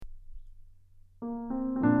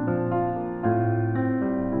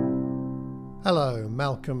Hello,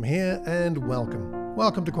 Malcolm here, and welcome.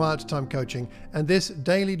 Welcome to Quiet Time Coaching and this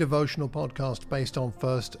daily devotional podcast based on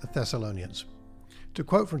 1 Thessalonians. To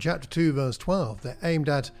quote from chapter 2, verse 12, they're aimed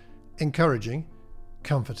at encouraging,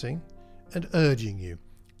 comforting, and urging you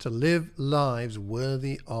to live lives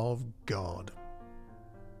worthy of God.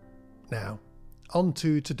 Now, on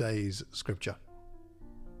to today's scripture.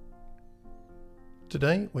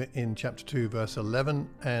 Today we're in chapter 2, verse 11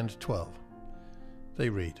 and 12. They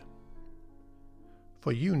read,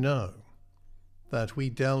 "For you know that we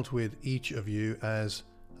dealt with each of you as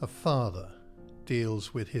a father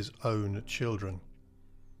deals with his own children,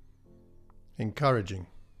 encouraging,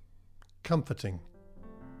 comforting,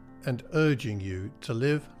 and urging you to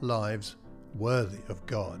live lives worthy of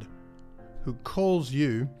God, who calls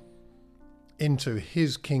you into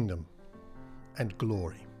his kingdom and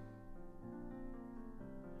glory."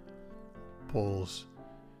 Paul's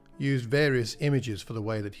used various images for the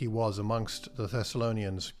way that he was amongst the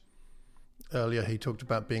Thessalonians. Earlier he talked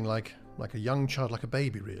about being like a young child, like a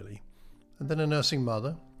baby really, and then a nursing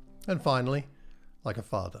mother, and finally like a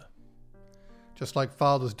father. Just like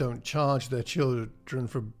fathers don't charge their children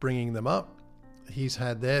for bringing them up, he's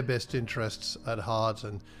had their best interests at heart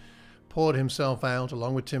and poured himself out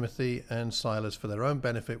along with Timothy and Silas for their own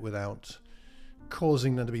benefit without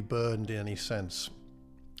causing them to be burdened in any sense.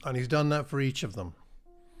 And he's done that for each of them.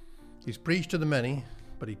 He's preached to the many,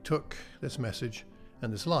 but he took this message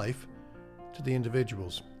and this life to the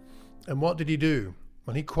individuals. And what did he do?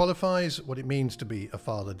 Well, he qualifies what it means to be a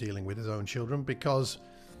father dealing with his own children, because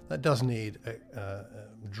that does need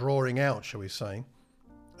drawing out, shall we say.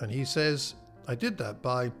 And he says, I did that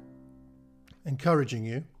by encouraging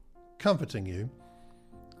you, comforting you,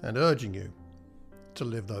 and urging you to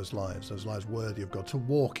live those lives worthy of God, to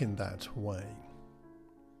walk in that way.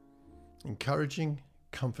 Encouraging,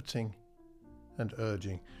 comforting, and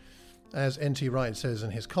urging. As N.T. Wright says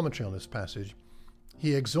in his commentary on this passage,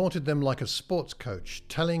 he exhorted them like a sports coach,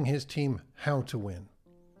 telling his team how to win.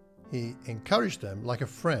 He encouraged them like a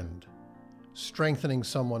friend, strengthening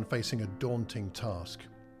someone facing a daunting task.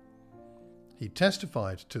 He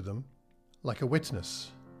testified to them like a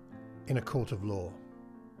witness in a court of law.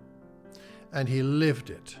 And he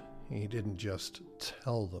lived it. He didn't just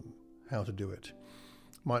tell them how to do it.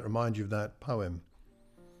 Might remind you of that poem.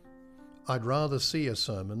 I'd rather see a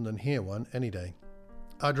sermon than hear one any day.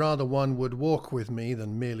 I'd rather one would walk with me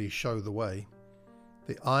than merely show the way.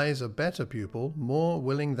 The eye's a better pupil, more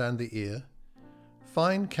willing than the ear.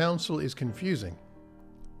 Fine counsel is confusing,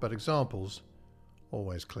 but examples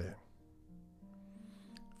always clear.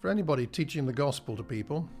 For anybody teaching the gospel to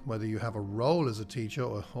people, whether you have a role as a teacher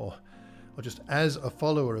or just as a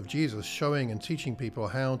follower of Jesus, showing and teaching people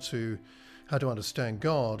how to understand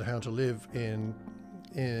God, how to live in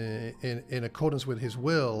accordance with his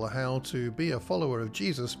will, how to be a follower of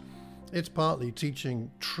Jesus, it's partly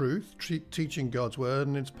teaching truth, teaching God's word,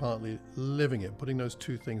 and it's partly living it, putting those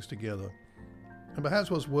two things together. And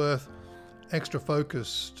perhaps what's worth extra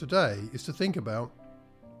focus today is to think about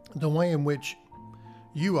the way in which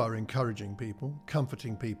you are encouraging people,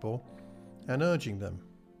 comforting people, and urging them,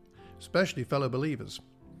 especially fellow believers,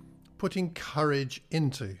 putting courage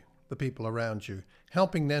into the people around you,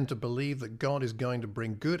 helping them to believe that God is going to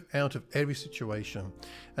bring good out of every situation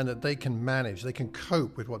and that they can manage, they can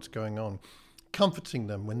cope with what's going on, comforting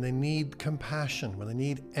them when they need compassion, when they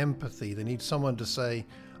need empathy, they need someone to say,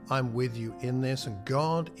 I'm with you in this, and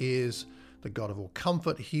God is the God of all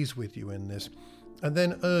comfort, he's with you in this. And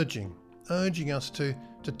then urging us to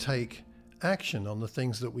take action on the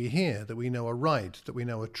things that we hear, that we know are right, that we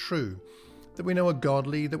know are true, that we know are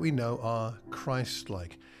godly, that we know are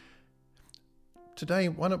Christ-like. Today,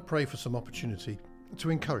 why not pray for some opportunity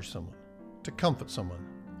to encourage someone, to comfort someone,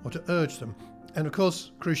 or to urge them, and of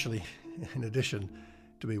course, crucially, in addition,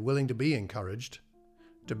 to be willing to be encouraged,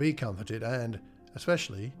 to be comforted, and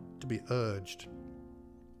especially to be urged.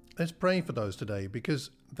 Let's pray for those today,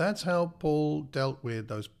 because that's how Paul dealt with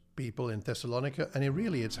those people in Thessalonica, and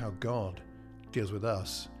it's how God deals with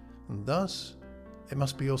us. And thus, it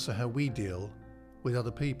must be also how we deal with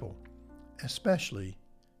other people, especially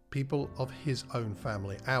people of his own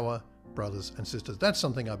family, our brothers and sisters. That's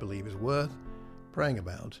something I believe is worth praying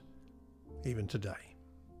about even today.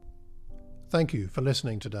 Thank you for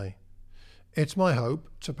listening today. It's my hope,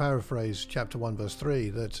 to paraphrase chapter 1 verse 3,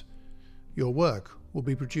 that your work will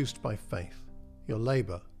be produced by faith, your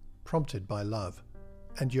labor prompted by love,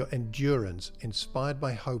 and your endurance inspired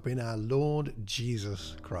by hope in our Lord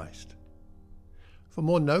Jesus Christ. For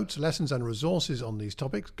more notes, lessons and resources on these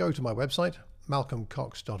topics, go to my website,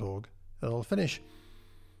 malcolmcox.org, and I'll finish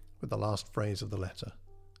with the last phrase of the letter.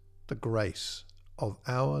 The grace of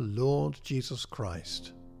our Lord Jesus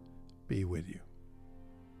Christ be with you.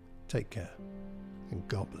 Take care, and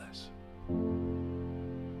God bless.